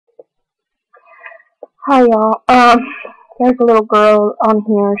Hi y'all. There's a little girl on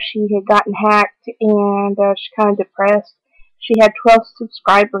here. She had gotten hacked and she's kind of depressed. She had 12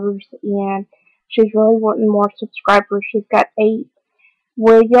 subscribers and she's really wanting more subscribers. She's got 8.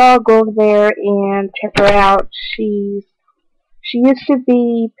 Will y'all go over there and check her out? She used to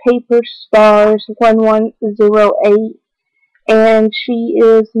be Paper Stars 1108 and she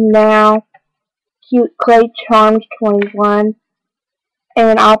is now cuteclaycharm21,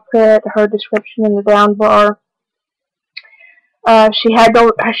 and I'll put her description in the down bar. She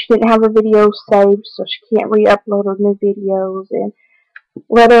didn't have her videos saved, so she can't re-upload her new videos. And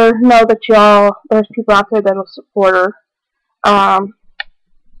let her know that there's people out there that'll support her.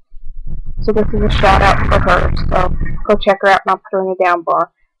 So this is a shout out for her. So go check her out, and I'll put her in the down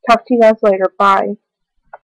bar. Talk to you guys later. Bye.